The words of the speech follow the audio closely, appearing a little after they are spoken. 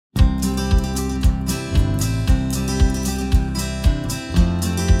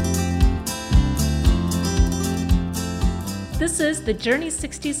This is the Journey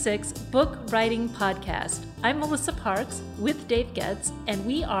 66 Book Writing Podcast. I'm Melissa Parks with Dave Getz, and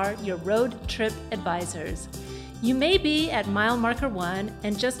we are your road trip advisors. You may be at mile marker 1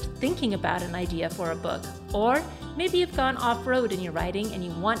 and just thinking about an idea for a book, or maybe you've gone off-road in your writing and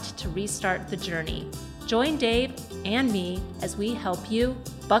you want to restart the journey. Join Dave and me as we help you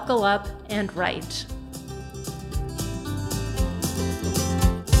buckle up and write.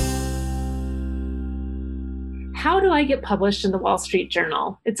 How do I get published in the Wall Street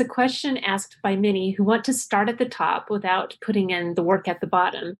Journal? It's a question asked by many who want to start at the top without putting in the work at the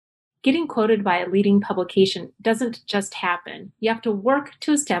bottom. Getting quoted by a leading publication doesn't just happen. You have to work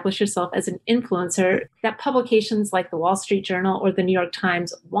to establish yourself as an influencer that publications like the Wall Street Journal or the New York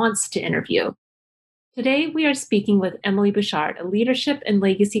Times wants to interview. Today, we are speaking with Emily Bouchard, a leadership and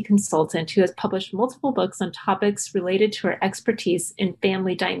legacy consultant who has published multiple books on topics related to her expertise in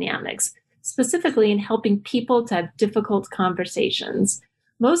family dynamics, specifically in helping people to have difficult conversations.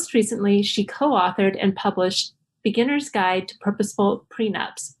 Most recently, she co-authored and published Beginner's Guide to Purposeful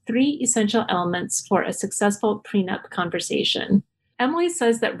Prenups, 3 Essential Elements for a Successful Prenup Conversation. Emily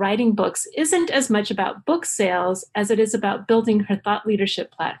says that writing books isn't as much about book sales as it is about building her thought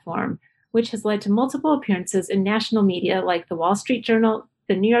leadership platform, which has led to multiple appearances in national media like the Wall Street Journal,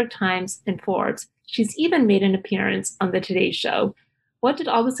 the New York Times, and Forbes. She's even made an appearance on the Today Show. What did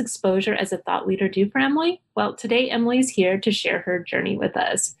all this exposure as a thought leader do for Emily? Well, today Emily's here to share her journey with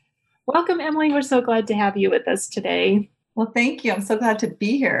us. Welcome, Emily. We're so glad to have you with us today. Well, thank you. I'm so glad to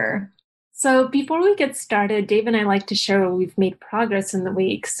be here. So before we get started, Dave and I like to share where we've made progress in the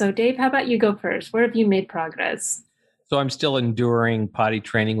week. So Dave, how about you go first? Where have you made progress? So I'm still enduring potty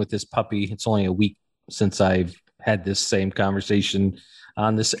training with this puppy. It's only a week since I've had this same conversation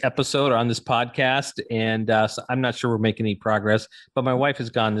on this episode or on this podcast. And so I'm not sure we're making any progress, but my wife is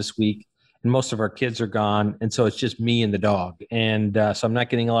gone this week and most of our kids are gone. And so it's just me and the dog. And so I'm not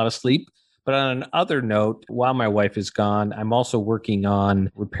getting a lot of sleep. But on another note, while my wife is gone, I'm also working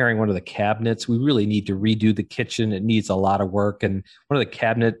on repairing one of the cabinets. We really need to redo the kitchen. It needs a lot of work. And one of the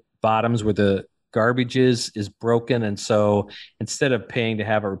cabinet bottoms where the garbage is broken. And so instead of paying to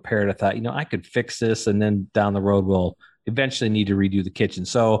have it repaired, I thought, I could fix this and then down the road we'll eventually need to redo the kitchen.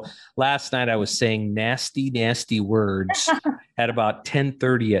 So last night I was saying nasty, nasty words at about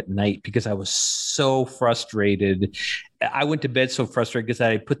 10:30 at night because I was so frustrated. I went to bed so frustrated because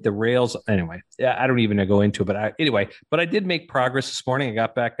I put the rails. Anyway, I don't even go into it, but I did make progress this morning. I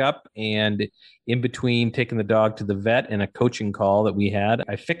got back up and in between taking the dog to the vet and a coaching call that we had,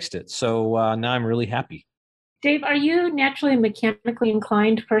 I fixed it. So now I'm really happy. Dave, are you naturally a mechanically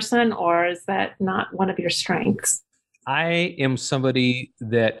inclined person or is that not one of your strengths? I am somebody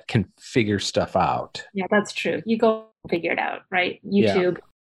that can figure stuff out. Yeah, that's true. You go figure it out, right? YouTube.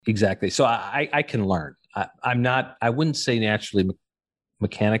 Yeah, exactly. So I can learn. I wouldn't say naturally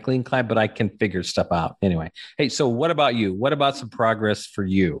mechanically inclined, but I can figure stuff out. Anyway. Hey, so what about you? What about some progress for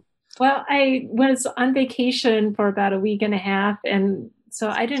you? Well, I was on vacation for about a week and a half. And so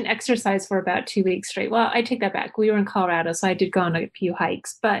I didn't exercise for about 2 weeks straight. Well, I take that back. We were in Colorado, so I did go on a few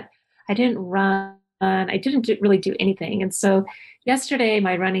hikes, but I didn't run. I didn't really do anything. And so yesterday,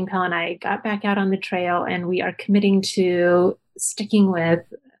 my running pal and I got back out on the trail and we are committing to sticking with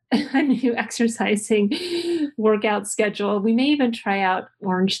a new exercising workout schedule. We may even try out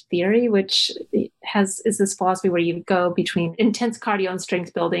Orange Theory, which is this philosophy where you go between intense cardio and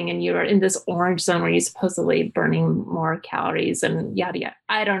strength building and you're in this orange zone where you're supposedly burning more calories and yada, yada.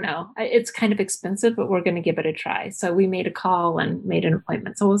 I don't know. It's kind of expensive, but we're going to give it a try. So we made a call and made an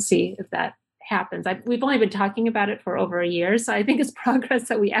appointment. So we'll see if that happens. We've only been talking about it for over a year. So I think it's progress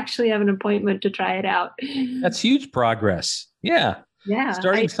that we actually have an appointment to try it out. That's huge progress. Yeah. Yeah.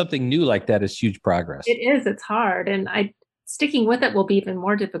 Starting something new like that is huge progress. It is. It's hard. And sticking with it will be even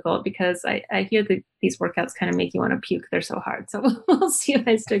more difficult because I hear that these workouts kind of make you want to puke. They're so hard. So we'll see if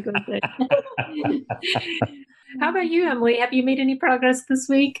I stick with it. How about you, Emily? Have you made any progress this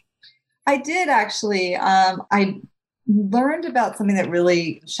week? I did actually. I learned about something that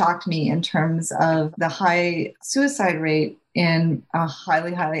really shocked me in terms of the high suicide rate in a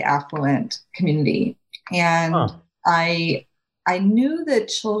highly, highly affluent community. And I knew that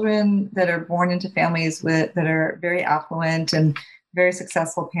children that are born into families that are very affluent and very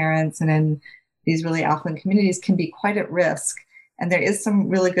successful parents and in these really affluent communities can be quite at risk. And there is some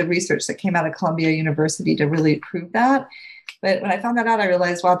really good research that came out of Columbia University to really prove that. But when I found that out, I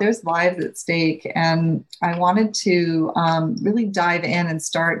realized, wow, there's lives at stake. And I wanted to really dive in and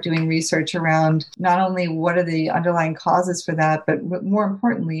start doing research around not only what are the underlying causes for that, but more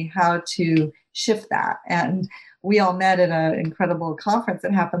importantly, how to shift that. And we all met at an incredible conference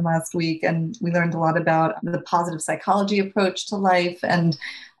that happened last week, and we learned a lot about the positive psychology approach to life. And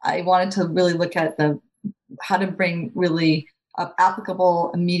I wanted to really look at how to bring really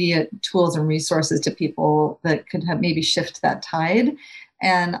applicable, immediate tools and resources to people that could have maybe shift that tide.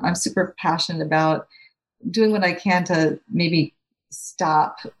 And I'm super passionate about doing what I can to maybe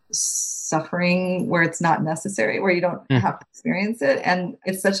stop suffering where it's not necessary, where you don't have to experience it. And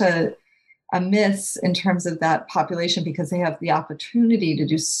it's such a miss in terms of that population, because they have the opportunity to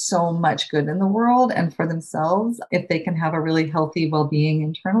do so much good in the world and for themselves if they can have a really healthy well-being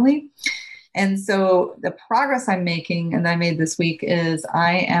internally. And so the progress I'm making, and I made this week, is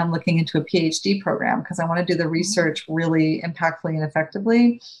I am looking into a PhD program because I want to do the research really impactfully and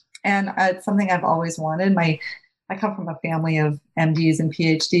effectively. And it's something I've always wanted. I come from a family of MDs and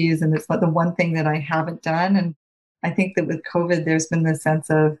PhDs, and it's the one thing that I haven't done. And I think that with COVID, there's been this sense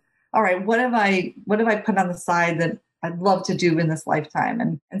of, all right, what have I put on the side that I'd love to do in this lifetime?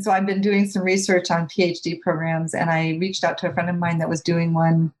 And so I've been doing some research on PhD programs, and I reached out to a friend of mine that was doing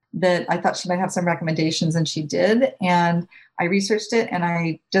one that I thought she might have some recommendations, and she did. And I researched it, and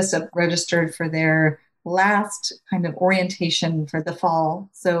I just registered for their last kind of orientation for the fall.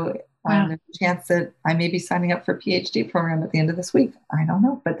 So there's a chance that I may be signing up for a PhD program at the end of this week. I don't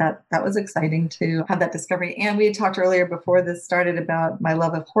know, but that was exciting to have that discovery. And we had talked earlier before this started about my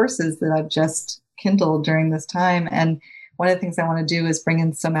love of horses that I've just kindled during this time. And one of the things I want to do is bring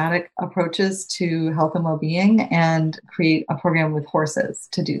in somatic approaches to health and well-being and create a program with horses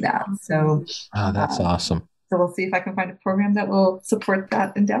to do that. So that's awesome. So we'll see if I can find a program that will support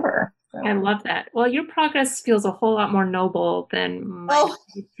that endeavor. So. I love that. Well, your progress feels a whole lot more noble than my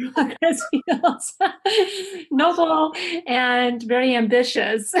progress feels. Noble and very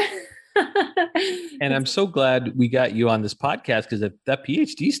ambitious. And I'm so glad we got you on this podcast, because if that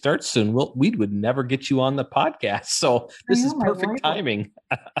PhD starts soon, we would never get you on the podcast. So this is perfect timing.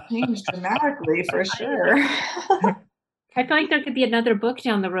 Changed dramatically for sure. I feel like there could be another book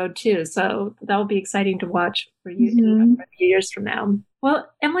down the road too. So that will be exciting to watch for you a few years from now.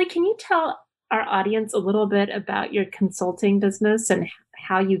 Well, Emily, can you tell our audience a little bit about your consulting business and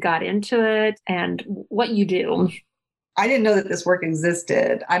how you got into it and what you do? I didn't know that this work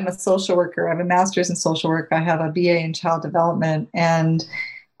existed. I'm a social worker. I have a master's in social work. I have a BA in child development. And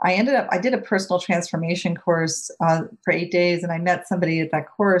I did a personal transformation course for 8 days. And I met somebody at that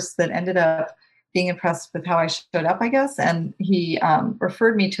course that ended up being impressed with how I showed up, I guess. And he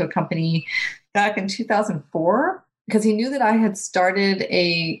referred me to a company back in 2004 because he knew that I had started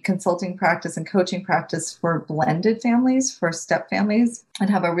a consulting practice and coaching practice for blended families, for step families, and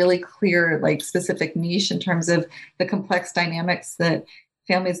have a really clear, specific niche in terms of the complex dynamics that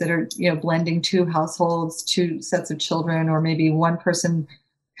families that are, blending two households, two sets of children, or maybe one person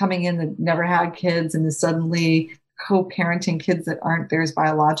coming in that never had kids and is suddenly co-parenting kids that aren't theirs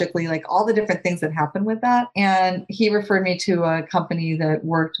biologically, all the different things that happen with that. And he referred me to a company that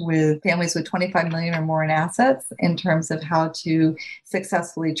worked with families with 25 million or more in assets in terms of how to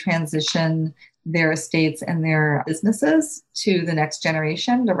successfully transition their estates and their businesses to the next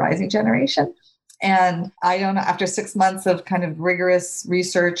generation, the rising generation. And I don't know, after 6 months of kind of rigorous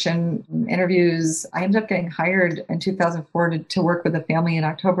research and interviews, I ended up getting hired in 2004 to work with a family in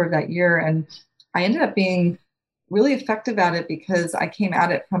October of that year. And I ended up being really effective at it because I came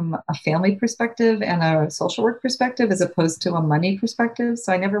at it from a family perspective and a social work perspective as opposed to a money perspective.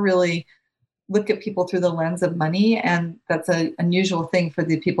 So I never really look at people through the lens of money. And that's an unusual thing for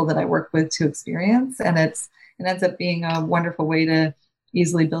the people that I work with to experience. And it ends up being a wonderful way to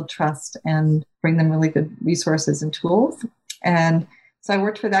easily build trust and bring them really good resources and tools. And so I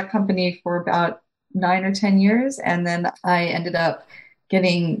worked for that company for about 9 or 10 years. And then I ended up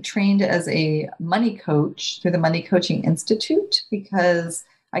getting trained as a money coach through the Money Coaching Institute because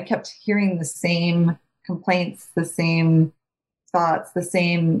I kept hearing the same complaints, the same thoughts, the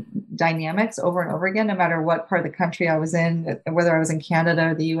same dynamics over and over again, no matter what part of the country I was in, whether I was in Canada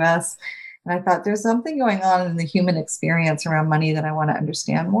or the US. And I thought there's something going on in the human experience around money that I want to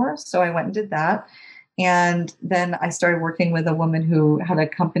understand more. So I went and did that. And then I started working with a woman who had a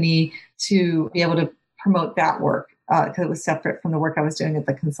company to be able to promote that work. Because it was separate from the work I was doing at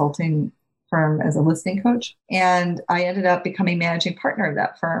the consulting firm as a listening coach. And I ended up becoming managing partner of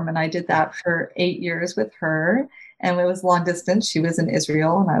that firm. And I did that for 8 years with her. And it was long distance. She was in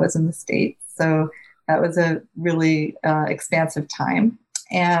Israel and I was in the States. So that was a really expansive time.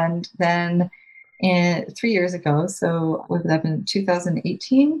 And then 3 years ago, so would that been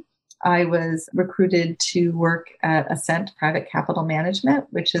 2018, I was recruited to work at Ascent Private Capital Management,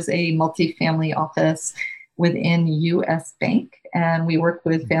 which is a multifamily office within US Bank. and we work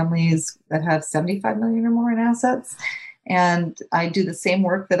with families that have 75 million or more in assets. And I do the same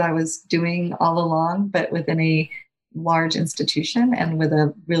work that I was doing all along, but within a large institution and with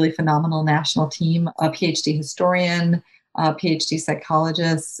a really phenomenal national team, a PhD historian, PhD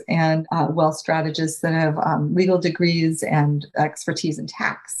psychologists, and wealth strategists that have legal degrees and expertise in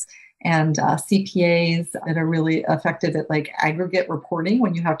tax, and CPAs that are really effective at like aggregate reporting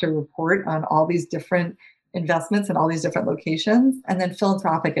when you have to report on all these different investments in all these different locations, and then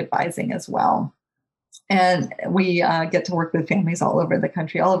philanthropic advising as well. And we get to work with families all over the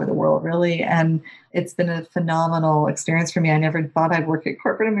country, all over the world, really. And it's been a phenomenal experience for me. I never thought I'd work at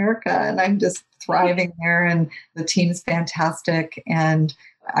corporate America, and I'm just thriving there. And the team's fantastic. And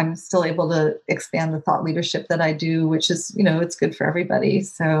I'm still able to expand the thought leadership that I do, which is, it's good for everybody.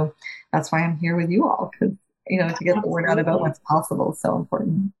 So that's why I'm here with you all, because, to get the word out about what's possible is so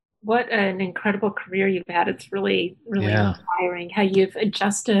important. What an incredible career you've had. It's really, really inspiring how you've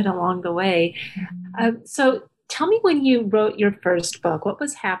adjusted along the way. So tell me, when you wrote your first book, what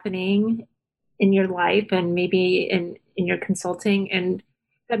was happening in your life and maybe in your consulting, and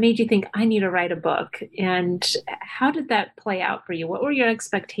that made you think, I need to write a book? And how did that play out for you? What were your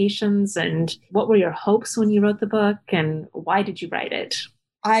expectations and what were your hopes when you wrote the book, and why did you write it?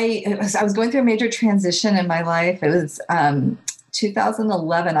 I was going through a major transition in my life. It was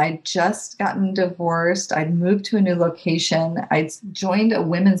 2011, I'd just gotten divorced. I'd moved to a new location. I'd joined a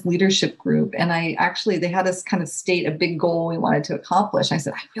women's leadership group, and they had us kind of state a big goal we wanted to accomplish. I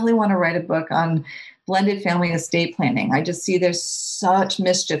said, I really want to write a book on blended family estate planning. I just see there's such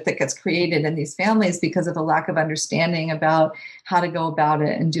mischief that gets created in these families because of a lack of understanding about how to go about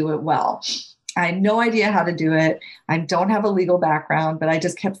it and do it well. I had no idea how to do it. I don't have a legal background, but I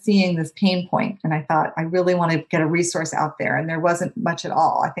just kept seeing this pain point. And I thought, I really want to get a resource out there. And there wasn't much at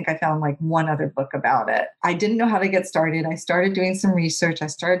all. I think I found like one other book about it. I didn't know how to get started. I started doing some research. I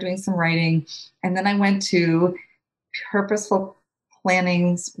started doing some writing. And then I went to Purposeful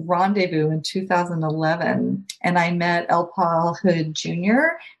Planning's Rendezvous in 2011, and I met L. Paul Hood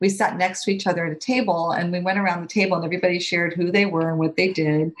Jr. We sat next to each other at a table, and we went around the table, and everybody shared who they were and what they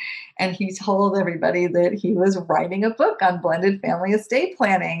did. And he told everybody that he was writing a book on blended family estate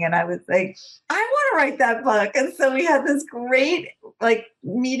planning. And I was like, I want to write that book. And so we had this great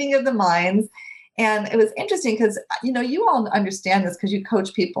meeting of the minds. And it was interesting because, you all understand this because you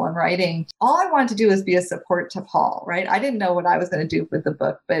coach people in writing. All I wanted to do was be a support to Paul, right? I didn't know what I was going to do with the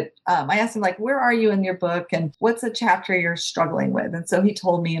book, but I asked him, where are you in your book? And what's a chapter you're struggling with? And so he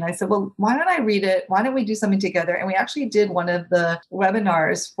told me, and I said, well, why don't I read it? Why don't we do something together? And we actually did one of the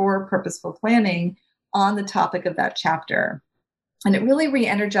webinars for Purposeful Planning on the topic of that chapter. And it really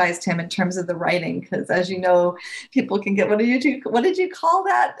re-energized him in terms of the writing, because as you know, people can get, what did you call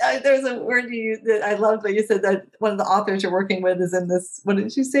that? There's a word you used that I loved, but you said that one of the authors you're working with is in this, what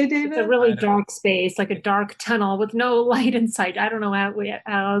did you say, David? It's a really dark space, like a dark tunnel with no light in sight. I don't know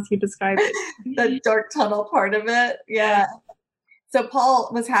how else you describe it. The dark tunnel part of it. Yeah. So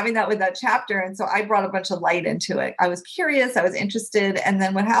Paul was having that with that chapter. And so I brought a bunch of light into it. I was curious, I was interested. And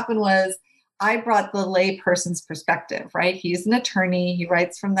then what happened was, I brought the lay person's perspective, right? He's an attorney. He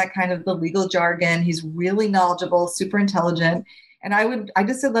writes from that kind of the legal jargon. He's really knowledgeable, super intelligent. And I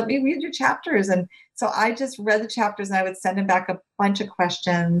just said, let me read your chapters. And so I just read the chapters, and I would send him back a bunch of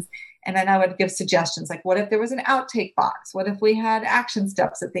questions. And then I would give suggestions, like, what if there was an outtake box? What if we had action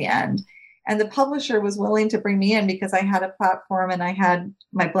steps at the end? And the publisher was willing to bring me in because I had a platform, and I had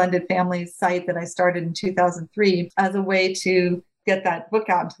my Blended Families site that I started in 2003 as a way to get that book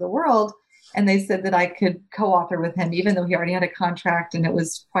out into the world. And they said that I could co-author with him, even though he already had a contract and it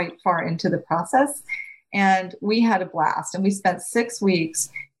was quite far into the process. And we had a blast. And we spent 6 weeks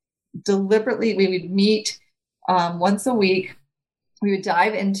deliberately. We would meet once a week. We would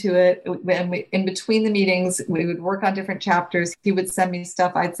dive into it. And in between the meetings, we would work on different chapters. He would send me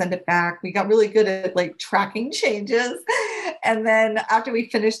stuff. I'd send it back. We got really good at tracking changes. And then after we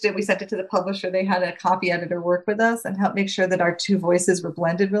finished it, we sent it to the publisher. They had a copy editor work with us and help make sure that our two voices were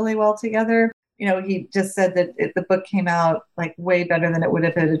blended really well together. He just said that the book came out way better than it would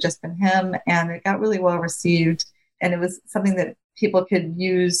have if it had just been him. And it got really well received. And it was something that people could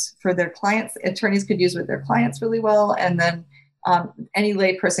use for their clients. Attorneys could use with their clients really well. And then any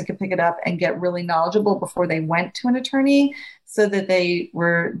lay person could pick it up and get really knowledgeable before they went to an attorney, so that they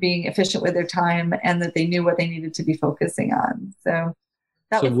were being efficient with their time and that they knew what they needed to be focusing on. So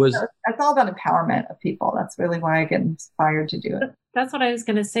that's all about empowerment of people. That's really why I get inspired to do it. That's what I was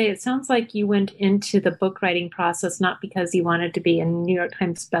going to say. It sounds like you went into the book writing process not because you wanted to be a New York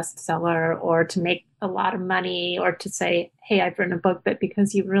Times bestseller or to make a lot of money or to say, hey, I've written a book, but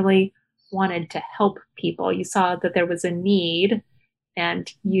because you really wanted to help people. You saw that there was a need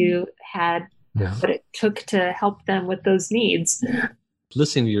and you had what it took to help them with those needs.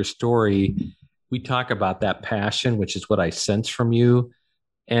 Listening to your story, we talk about that passion, which is what I sense from you.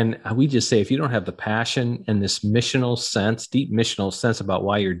 And we just say, if you don't have the passion and this missional sense, deep missional sense about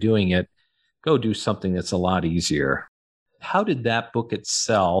why you're doing it, go do something that's a lot easier. How did that book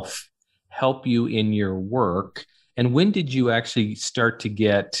itself help you in your work? And when did you actually start to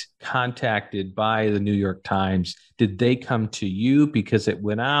get contacted by the New York Times? Did they come to you because it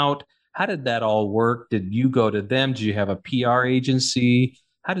went out? How did that all work? Did you go to them? Did you have a PR agency?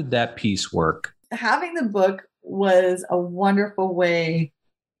 How did that piece work? Having the book was a wonderful way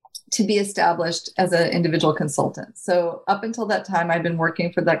to be established as an individual consultant. So up until that time, I'd been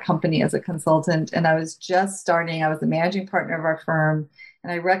working for that company as a consultant, and I was just starting. I was the managing partner of our firm,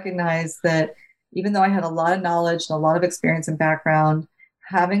 and I recognized that even though I had a lot of knowledge and a lot of experience and background,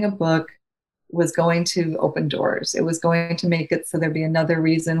 having a book was going to open doors. It was going to make it so there'd be another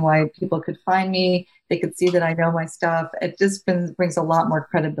reason why people could find me. They could see that I know my stuff. It just brings a lot more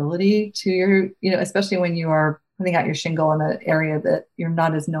credibility to your, especially when you are putting out your shingle in an area that you're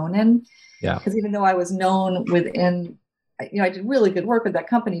not as known in. Yeah. Because even though I was known within, I did really good work with that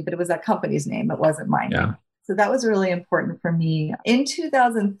company, but it was that company's name. It wasn't my name. So that was really important for me. In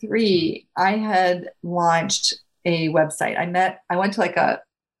 2003, I had launched a website. I went to like a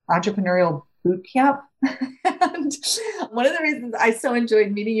entrepreneurial boot camp. And one of the reasons I so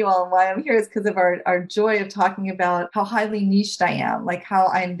enjoyed meeting you all and why I'm here is because of our joy of talking about how highly niched I am, like how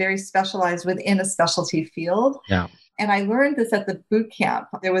I'm very specialized within a specialty field. Yeah. And I learned this at the boot camp.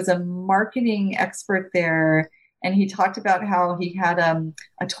 There was a marketing expert there, and he talked about how he had a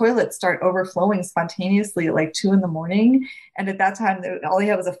toilet start overflowing spontaneously at like 2 a.m. And at that time, all he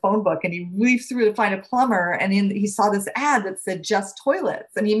had was a phone book, and he leafed through to find a plumber. And he saw this ad that said just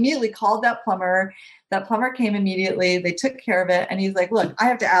toilets. And he immediately called that plumber. That plumber came immediately. They took care of it. And he's like, look, I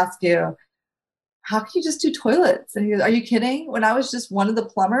have to ask you, how can you just do toilets? And he goes, are you kidding? When I was just one of the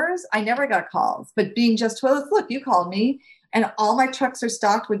plumbers, I never got calls. But being just toilets, look, you called me. And all my trucks are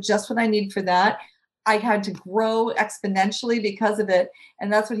stocked with just what I need for that. I had to grow exponentially because of it.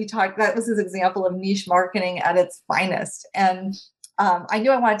 And that's what he talked, that was his example of niche marketing at its finest. And I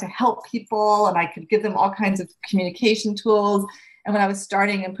knew I wanted to help people, and I could give them all kinds of communication tools. And when I was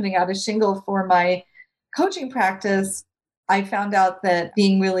starting and putting out a shingle for my coaching practice, I found out that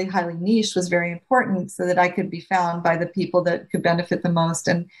being really highly niche was very important so that I could be found by the people that could benefit the most.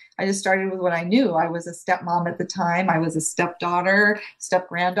 And I just started with what I knew. I was a stepmom at the time. I was a stepdaughter,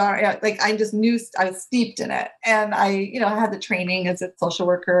 step-granddaughter. Like I just knew I was steeped in it. And I had the training as a social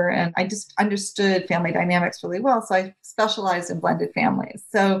worker, and I just understood family dynamics really well. So I specialized in blended families.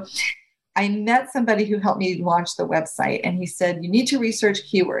 So I met somebody who helped me launch the website, and he said, you need to research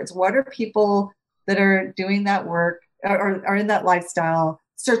keywords. What are people that are doing that work or are in that lifestyle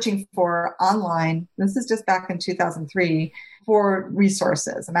searching for online? This is just back in 2003 for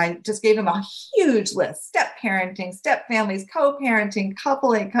resources. And I just gave him a huge list: step parenting, step families, co-parenting,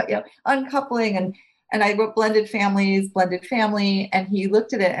 coupling, uncoupling. And I wrote blended families, blended family. And he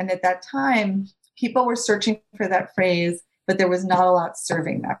looked at it. And at that time, people were searching for that phrase, but there was not a lot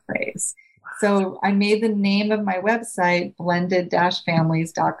serving that phrase. So I made the name of my website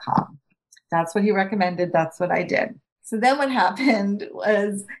blended-families.com. That's what he recommended. That's what I did. So then what happened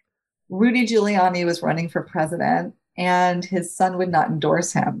was Rudy Giuliani was running for president, and his son would not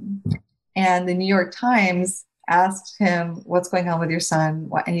endorse him. And the New York Times asked him, what's going on with your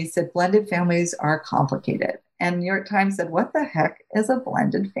son? And he said, blended families are complicated. And New York Times said, what the heck is a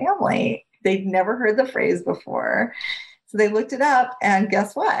blended family? They'd never heard the phrase before. So they looked it up, and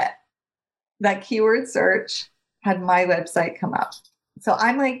guess what? That keyword search had my website come up. So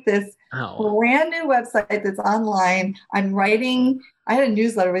I'm like this brand new website that's online. I'm writing, I had a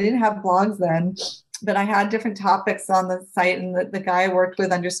newsletter. We didn't have blogs then, but I had different topics on the site, and the guy I worked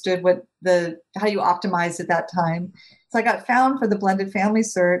with understood how you optimized at that time. So I got found for the blended family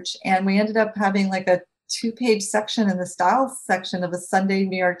search, and we ended up having like a 2-page section in the style section of a Sunday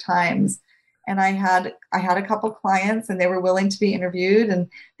New York Times. And I had a couple clients, and they were willing to be interviewed, and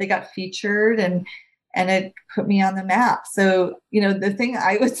they got featured, and it put me on the map. So, the thing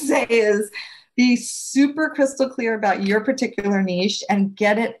I would say is be super crystal clear about your particular niche and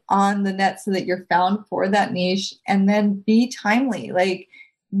get it on the net so that you're found for that niche, and then be timely. Like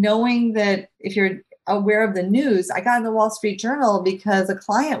knowing that if you're aware of the news, I got in the Wall Street Journal because a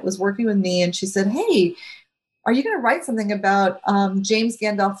client was working with me, and she said, hey, are you going to write something about James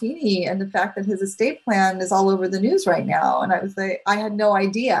Gandolfini and the fact that his estate plan is all over the news right now? And I was like, I had no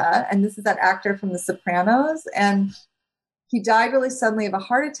idea. And this is that actor from The Sopranos. And He died really suddenly of a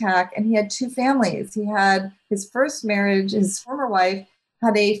heart attack, and he had two families. He had his first marriage, his former wife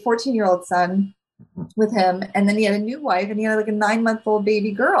had a 14-year-old son with him, and then he had a new wife, and he had like a 9-month-old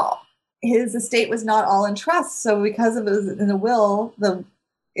baby girl. His estate was not all in trust, so because of it was in the will,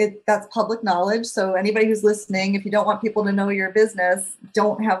 that's public knowledge. So anybody who's listening, if you don't want people to know your business,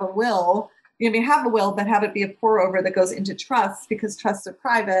 don't have a will. You may have a will, but have it be a pour over that goes into trusts, because trusts are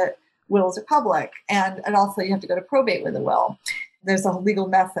private, wills are public. And also you have to go to probate with a will. There's a legal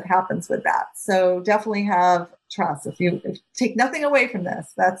mess that happens with that. So definitely have trust. If you take nothing away from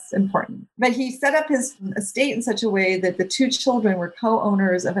this, that's important. But he set up his estate in such a way that the two children were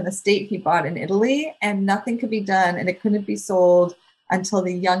co-owners of an estate he bought in Italy, and nothing could be done, and it couldn't be sold until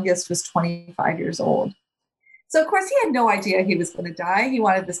the youngest was 25 years old. So, of course, he had no idea he was going to die. He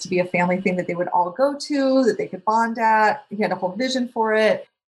wanted this to be a family thing that they would all go to, that they could bond at. He had a whole vision for it,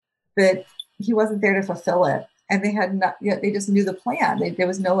 but he wasn't there to fulfill it. And they had not, they just knew the plan. There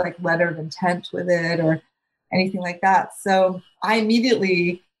was no like letter of intent with it or anything like that. So I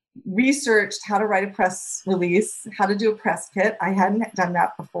immediately researched how to write a press release, how to do a press kit. I hadn't done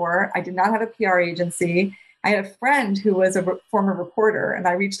that before. I did not have a PR agency. I had a friend who was a former reporter, and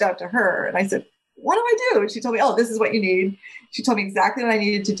I reached out to her and I said, what do I do? And she told me, oh, this is what you need. She told me exactly what I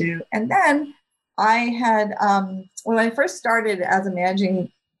needed to do. And then I had, when I first started as a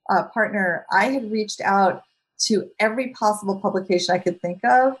managing partner, I had reached out to every possible publication I could think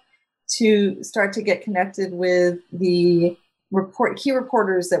of to start to get connected with the key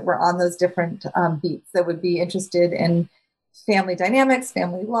reporters that were on those different beats that would be interested in family dynamics,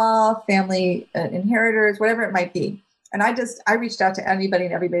 family law, family inheritors, whatever it might be. And I reached out to anybody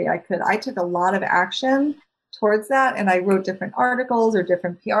and everybody I could. I took a lot of action towards that, and I wrote different articles or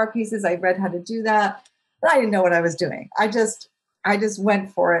different PR pieces. I read how to do that, but I didn't know what I was doing. I just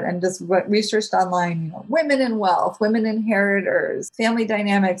went for it and just researched online, women in wealth, women inheritors, family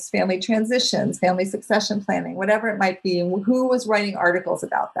dynamics, family transitions, family succession planning, whatever it might be, and who was writing articles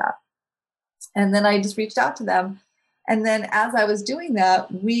about that. And then I just reached out to them. And then as I was doing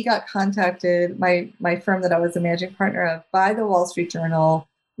that, we got contacted, my firm that I was a managing partner of, by the Wall Street Journal.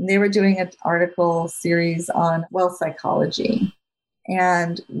 And they were doing an article series on wealth psychology.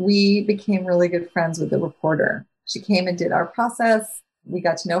 And we became really good friends with the reporter. She came and did our process. We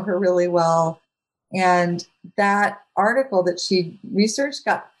got to know her really well. And that article that she researched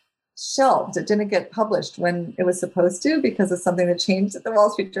got shelved. It didn't get published when it was supposed to because of something that changed at the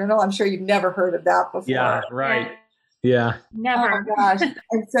Wall Street Journal. I'm sure you've never heard of that before. Yeah, right. Yeah. Never. Oh my gosh.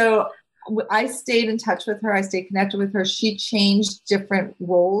 And so I stayed in touch with her. I stayed connected with her. She changed different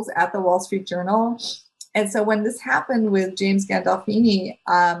roles at the Wall Street Journal. And so when this happened with James Gandolfini,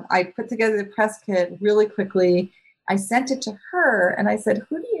 I put together the press kit really quickly. I sent it to her and I said,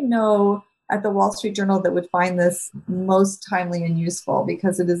 who do you know at the Wall Street Journal that would find this most timely and useful?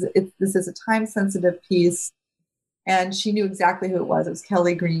 Because this is a time-sensitive piece. And she knew exactly who it was. It was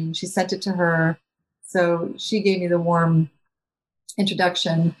Kelly Green. She sent it to her. So she gave me the warm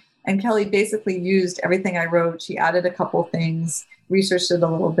introduction. And Kelly basically used everything I wrote. She added a couple things, researched it a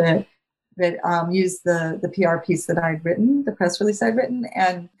little bit, but used the PR piece that I'd written, the press release I'd written.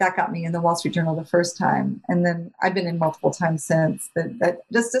 And that got me in the Wall Street Journal the first time. And then I've been in multiple times since. That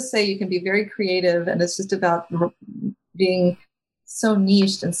just to say you can be very creative. And it's just about being so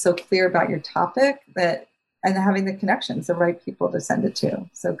niched and so clear about your topic and having the connections, the right people to send it to.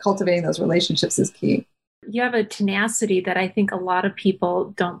 So cultivating those relationships is key. You have a tenacity that I think a lot of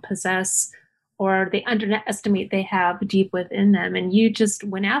people don't possess, or they underestimate they have deep within them. And you just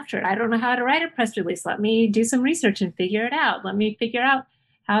went after it. I don't know how to write a press release. Let me do some research and figure it out. Let me figure out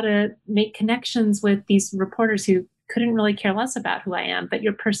how to make connections with these reporters who couldn't really care less about who I am. But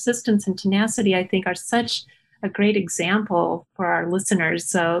your persistence and tenacity, I think, are such a great example for our listeners.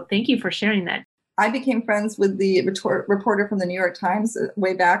 So thank you for sharing that. I became friends with the reporter from the New York Times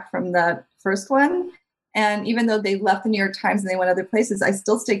way back from that first one. And even though they left the New York Times and they went other places, I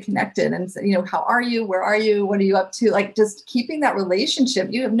still stayed connected and said, how are you? Where are you? What are you up to? Like just keeping that relationship.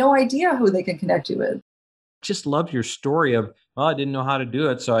 You have no idea who they can connect you with. Just love your story of, I didn't know how to do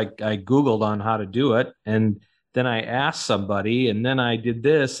it. So I Googled on how to do it. And then I asked somebody and then I did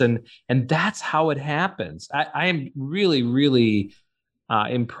this. And that's how it happens. I am really, really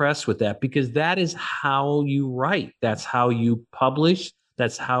impressed with that because that is how you write. That's how you publish.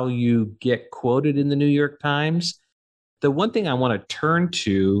 That's how you get quoted in the New York Times. The one thing I want to turn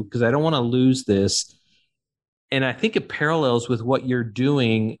to, because I don't want to lose this, and I think it parallels with what you're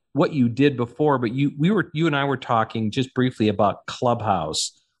doing, what you did before, but you and I were talking just briefly about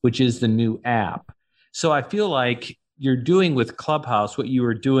Clubhouse, which is the new app. So I feel like you're doing with Clubhouse what you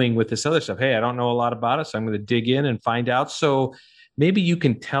were doing with this other stuff. Hey, I don't know a lot about it, so I'm going to dig in and find out. So maybe you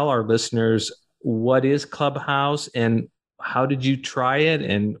can tell our listeners, what is Clubhouse and how did you try it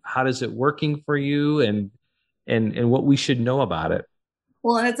and how is it working for you, and what we should know about it.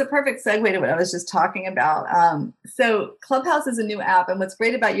 Well, and it's a perfect segue to what I was just talking about. So Clubhouse is a new app. And what's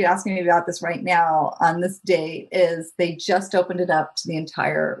great about you asking me about this right now on this date is they just opened it up to the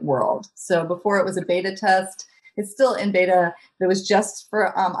entire world. So before it was a beta test, it's still in beta. It was just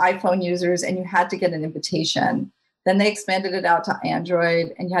for iPhone users and you had to get an invitation. Then they expanded it out to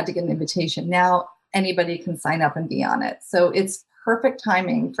Android and you had to get an invitation. Now anybody can sign up and be on it. So it's perfect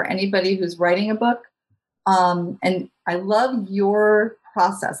timing for anybody who's writing a book. And I love your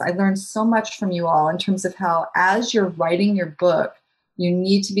process. I learned so much from you all in terms of how, as you're writing your book, you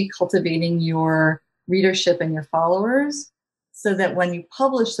need to be cultivating your readership and your followers so that when you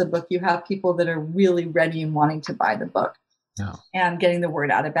publish the book, you have people that are really ready and wanting to buy the book and getting the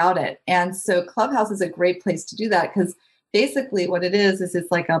word out about it. And so Clubhouse is a great place to do that because basically what it is it's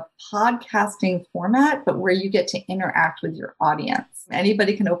like a podcasting format, but where you get to interact with your audience.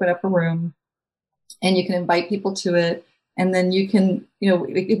 Anybody can open up a room and you can invite people to it. And then you can,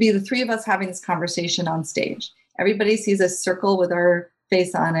 it could be the three of us having this conversation on stage. Everybody sees a circle with our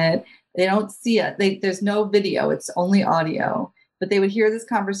face on it. They don't see it. There's no video. It's only audio. But they would hear this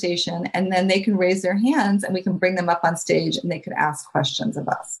conversation and then they can raise their hands and we can bring them up on stage and they could ask questions of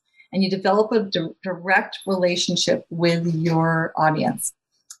us. And you develop a direct relationship with your audience.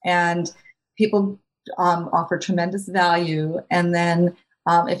 And people offer tremendous value. And then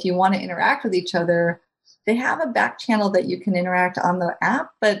if you want to interact with each other, they have a back channel that you can interact on the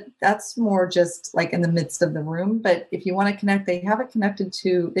app, but that's more just like in the midst of the room. But if you want to connect, they have it connected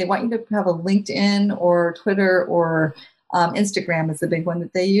to, they want you to have a LinkedIn or Twitter or Instagram is the big one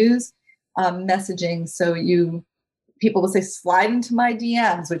that they use, messaging. So people will say, slide into my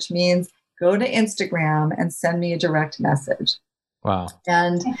DMs, which means go to Instagram and send me a direct message. Wow.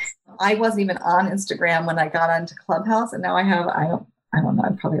 And I wasn't even on Instagram when I got onto Clubhouse. And now I don't know,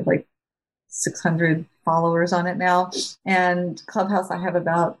 I probably have like 600 followers on it now. And Clubhouse, I have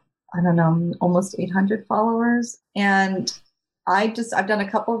about, almost 800 followers. And I've done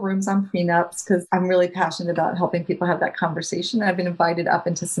a couple of rooms on prenups because I'm really passionate about helping people have that conversation. I've been invited up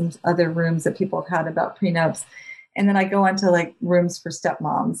into some other rooms that people have had about prenups. And then I go into like rooms for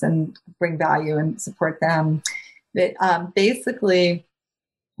stepmoms and bring value and support them. But basically,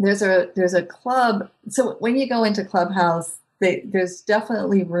 there's a club. So when you go into Clubhouse, there's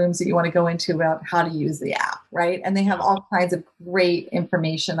definitely rooms that you want to go into about how to use the app, right? And they have all kinds of great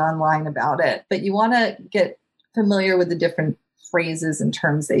information online about it. But you want to get familiar with the different phrases and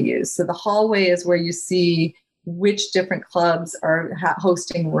terms they use. So the hallway is where you see which different clubs are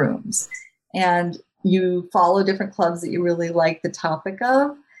hosting rooms. And you follow different clubs that you really like the topic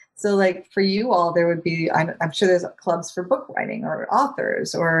of. So like for you all, there would be, I'm sure there's clubs for book writing or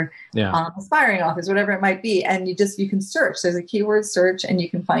authors or aspiring authors, whatever it might be. And you can search. There's a keyword search and you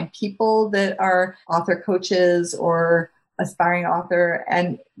can find people that are author coaches or aspiring author.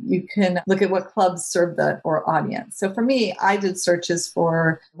 And you can look at what clubs serve or audience. So for me, I did searches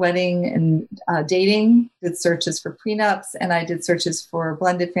for wedding and dating, did searches for prenups, and I did searches for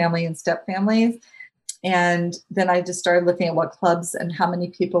blended family and step families. And then I just started looking at what clubs and how many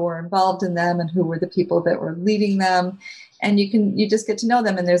people were involved in them and who were the people that were leading them. And you just get to know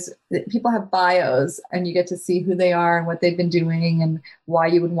them. And people have bios and you get to see who they are and what they've been doing and why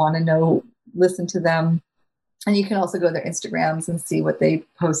you would want to listen to them. And you can also go to their Instagrams and see what they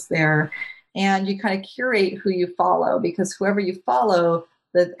post there. And you kind of curate who you follow because whoever you follow,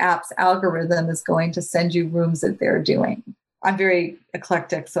 the app's algorithm is going to send you rooms that they're doing. I'm very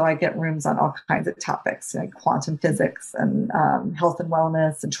eclectic, so I get rooms on all kinds of topics, like quantum physics and health and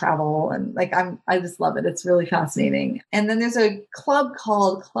wellness and travel. And I just love it. It's really fascinating. And then there's a club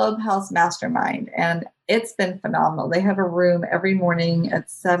called Clubhouse Mastermind, and it's been phenomenal. They have a room every morning at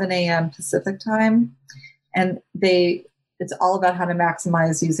 7 a.m. Pacific time. And it's all about how to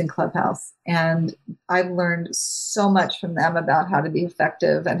maximize using Clubhouse. And I've learned so much from them about how to be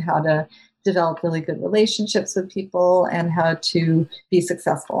effective and how to develop really good relationships with people and how to be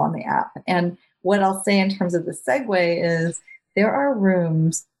successful on the app. And what I'll say in terms of the segue is there are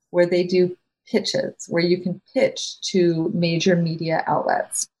rooms where they do pitches, where you can pitch to major media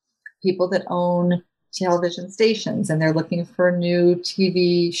outlets, people that own television stations and they're looking for new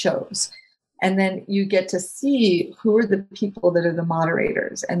TV shows. And then you get to see who are the people that are the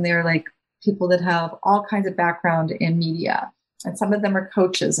moderators. And they're like people that have all kinds of background in media. And some of them are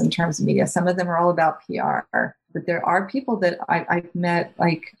coaches in terms of media. Some of them are all about PR. But there are people that I've met,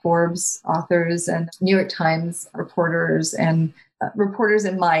 like Forbes authors and New York Times reporters and reporters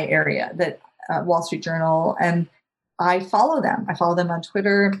in my area, that Wall Street Journal, and I follow them. I follow them on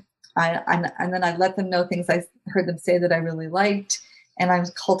Twitter. And then I let them know things I heard them say that I really liked, and I'm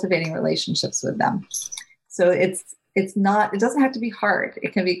cultivating relationships with them. So it doesn't have to be hard.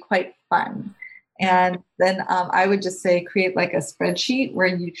 It can be quite fun. And then I would just say create like a spreadsheet where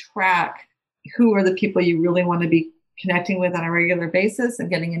you track who are the people you really want to be connecting with on a regular basis and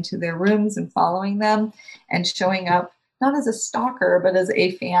getting into their rooms and following them and showing up not as a stalker, but as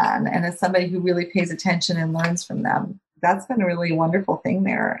a fan and as somebody who really pays attention and learns from them. That's been a really wonderful thing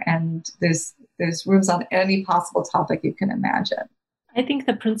there. And there's rooms on any possible topic you can imagine. I think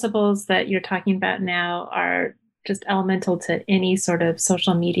the principles that you're talking about now are just elemental to any sort of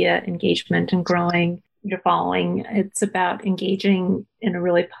social media engagement and growing your following. It's about engaging in a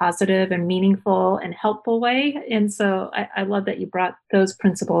really positive and meaningful and helpful way. And so I love that you brought those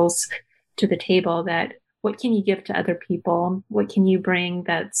principles to the table, that what can you give to other people? What can you bring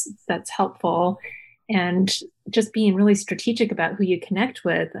that's helpful? And just being really strategic about who you connect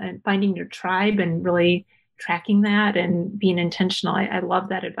with and finding your tribe and really tracking that and being intentional. I love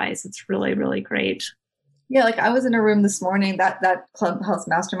that advice. It's really, really great. Yeah, like I was in a room this morning, that Clubhouse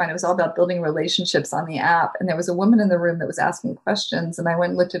Mastermind, it was all about building relationships on the app. And there was a woman in the room that was asking questions. And I went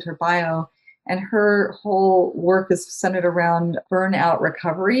and looked at her bio, and her whole work is centered around burnout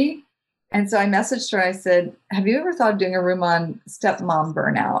recovery. And so I messaged her, I said, have you ever thought of doing a room on stepmom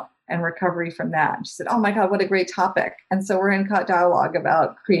burnout and recovery from that? And she said, oh my God, what a great topic. And so we're in dialogue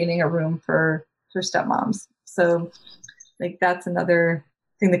about creating a room for stepmoms. So like that's another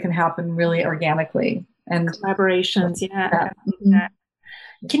thing that can happen really organically. And collaborations, yeah.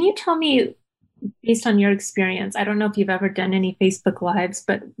 Mm-hmm. Can you tell me, based on your experience, I don't know if you've ever done any Facebook Lives,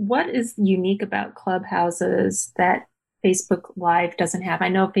 but what is unique about Clubhouses that Facebook Live doesn't have? I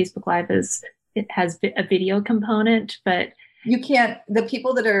know Facebook Live has a video component, but you can't, the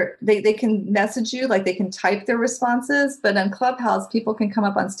people that are, they can message you, like they can type their responses, but on Clubhouse, people can come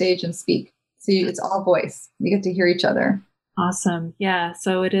up on stage and speak. So it's all voice. You get to hear each other. Awesome. Yeah.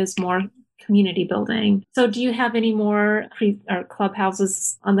 So it is more community building. So do you have any more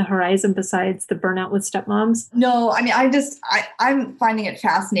Clubhouses on the horizon besides the Burnout with Stepmoms? No, I mean, I'm finding it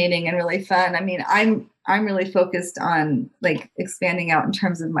fascinating and really fun. I mean, I'm really focused on like expanding out in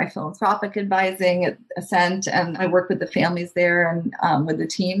terms of my philanthropic advising at Ascent, and I work with the families there and with the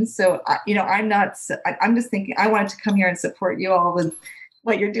teams. So, I'm just thinking I wanted to come here and support you all with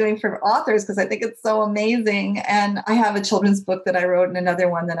what you're doing for authors, because I think it's so amazing. And I have a children's book that I wrote and another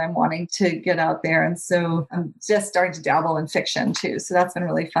one that I'm wanting to get out there. And so I'm just starting to dabble in fiction too. So that's been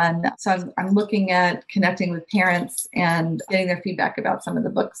really fun. So I'm looking at connecting with parents and getting their feedback about some of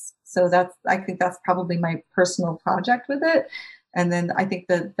the books. So I think that's probably my personal project with it. And then I think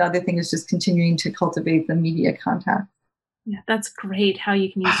the other thing is just continuing to cultivate the media contact. Yeah, that's great how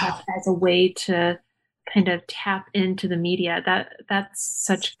you can use that as a way to kind of tap into the media. That's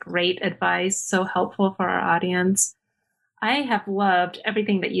such great advice, so helpful for our audience. I have loved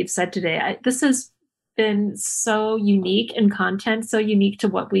everything that you've said today. This has been so unique in content, so unique to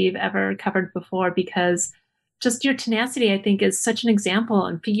what we've ever covered before, because just your tenacity, I think, is such an example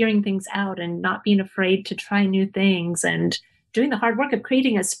in figuring things out and not being afraid to try new things and doing the hard work of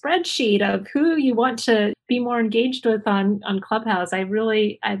creating a spreadsheet of who you want to be more engaged with on Clubhouse. I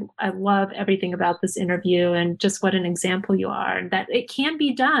love everything about this interview and just what an example you are, and that it can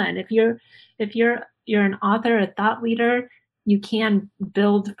be done. If you're an author, a thought leader, you can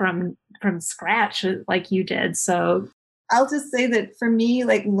build from scratch like you did. So I'll just say that for me,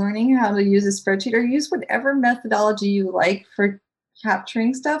 like learning how to use a spreadsheet or use whatever methodology you like for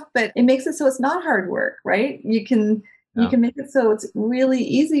capturing stuff, but it makes it so it's not hard work, right? You can make it so it's really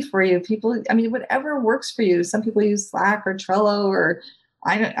easy for you. People, I mean, whatever works for you. Some people use Slack or Trello or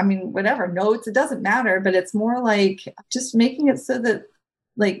whatever, notes, it doesn't matter, but it's more like just making it so that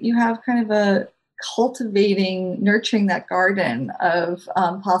like you have kind of a nurturing that garden of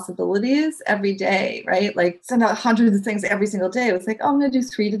possibilities every day, right? Like send out hundreds of things every single day. It was like, oh, I'm going to do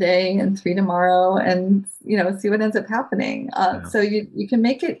 3 today and 3 tomorrow and, see what ends up happening. So you can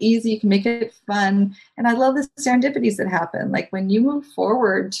make it easy, you can make it fun. And I love the serendipities that happen. Like when you move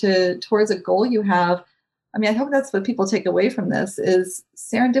forward towards a goal you have, I mean, I hope that's what people take away from this is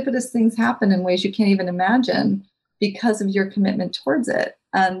serendipitous things happen in ways you can't even imagine because of your commitment towards it.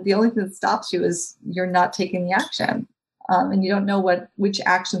 And the only thing that stops you is you're not taking the action. And you don't know which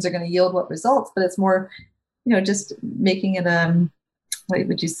actions are going to yield what results, but it's more, just making it, what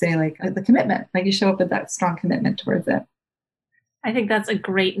would you say, like the commitment, like you show up with that strong commitment towards it. I think that's a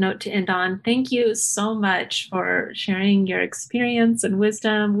great note to end on. Thank you so much for sharing your experience and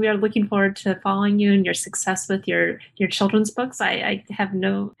wisdom. We are looking forward to following you and your success with your children's books. I have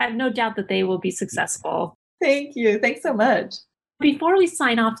no doubt that they will be successful. Thank you. Thanks so much. Before we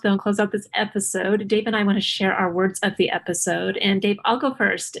sign off, though, and close out this episode, Dave and I want to share our words of the episode. And Dave, I'll go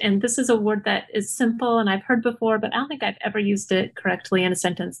first. And this is a word that is simple and I've heard before, but I don't think I've ever used it correctly in a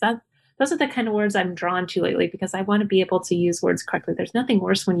sentence. Those are the kind of words I'm drawn to lately because I want to be able to use words correctly. There's nothing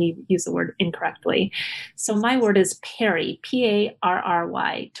worse when you use a word incorrectly. So my word is parry,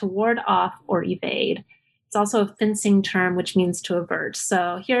 P-A-R-R-Y, to ward off or evade. It's also a fencing term, which means to avert.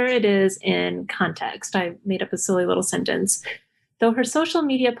 So here it is in context. I made up a silly little sentence. Though her social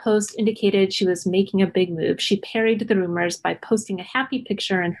media post indicated she was making a big move, she parried the rumors by posting a happy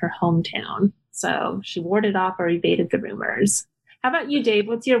picture in her hometown. So she warded off or evaded the rumors. How about you, Dave?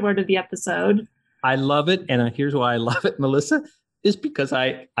 What's your word of the episode? I love it. And here's why I love it, Melissa, is because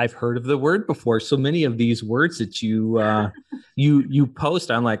I've heard of the word before. So many of these words that you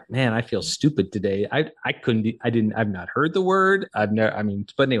post, I'm like, man, I feel stupid today. I've not heard the word.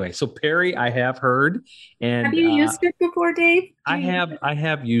 But anyway, so parry, I have heard. And have you used it before, Dave? I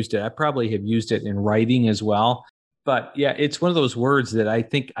have used it. I probably have used it in writing as well. But yeah, it's one of those words that I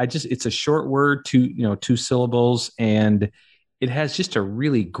think it's a short word, two syllables, and it has just a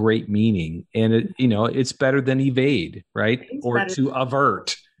really great meaning, and it's better than evade, right? Or to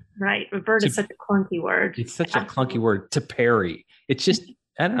avert. Right. Avert is such a clunky word. It's such a clunky word. To parry. It's just,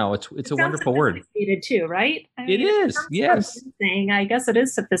 I don't know. It's a wonderful word. Sophisticated too, right? It is. Yes. I guess it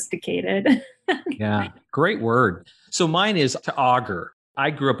is sophisticated. Yeah. Great word. So mine is to auger. I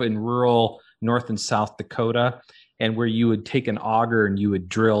grew up in rural North and South Dakota, and where you would take an auger and you would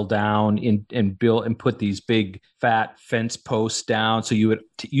drill down and build and put these big fat fence posts down. So you would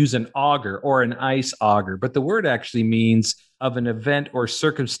use an auger or an ice auger. But the word actually means of an event or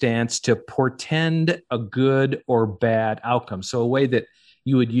circumstance to portend a good or bad outcome. So a way that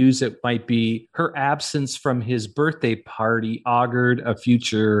you would use it might be her absence from his birthday party augured a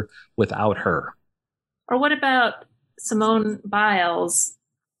future without her. Or what about Simone Biles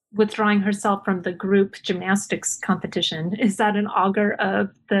withdrawing herself from the group gymnastics competition? Is that an augur of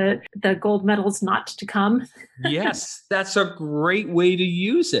the gold medals not to come? Yes, that's a great way to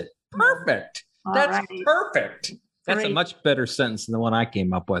use it. Perfect. That's perfect. That's great. A much better sentence than the one I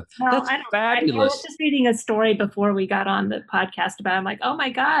came up with. Well, that's fabulous. I was just reading a story before we got on the podcast about it. I'm like, oh my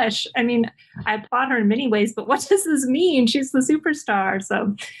gosh. I mean, I applaud her in many ways, but what does this mean? She's the superstar.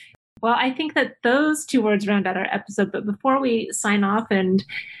 So, well, I think that those two words round out our episode. But before we sign off and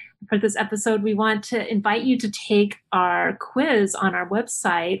for this episode, we want to invite you to take our quiz on our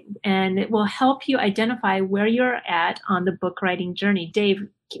website, and it will help you identify where you're at on the book writing journey. Dave,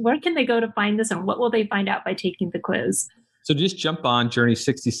 where can they go to find this, and what will they find out by taking the quiz? So just jump on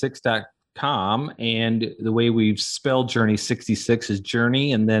journey66.com, and the way we've spelled Journey 66 is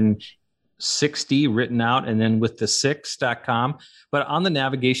journey and then 60 written out, and then with the 6.com. But on the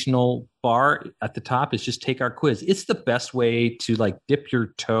navigational bar at the top is just take our quiz. It's the best way to dip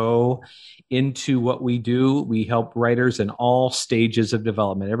your toe into what we do. We help writers in all stages of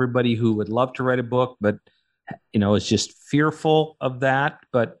development. Everybody who would love to write a book, but is just fearful of that,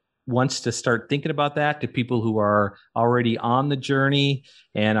 but wants to start thinking about that, to people who are already on the journey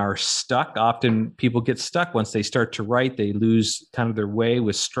and are stuck. Often people get stuck once they start to write. They lose kind of their way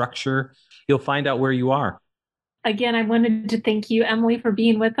with structure. You'll find out where you are. Again, I wanted to thank you, Emily, for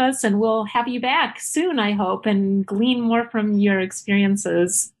being with us, and we'll have you back soon, I hope, and glean more from your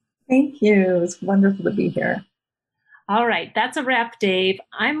experiences. Thank you. It's wonderful to be here. All right. That's a wrap, Dave.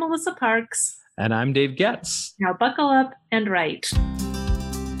 I'm Melissa Parks. And I'm Dave Getz. Now buckle up and write.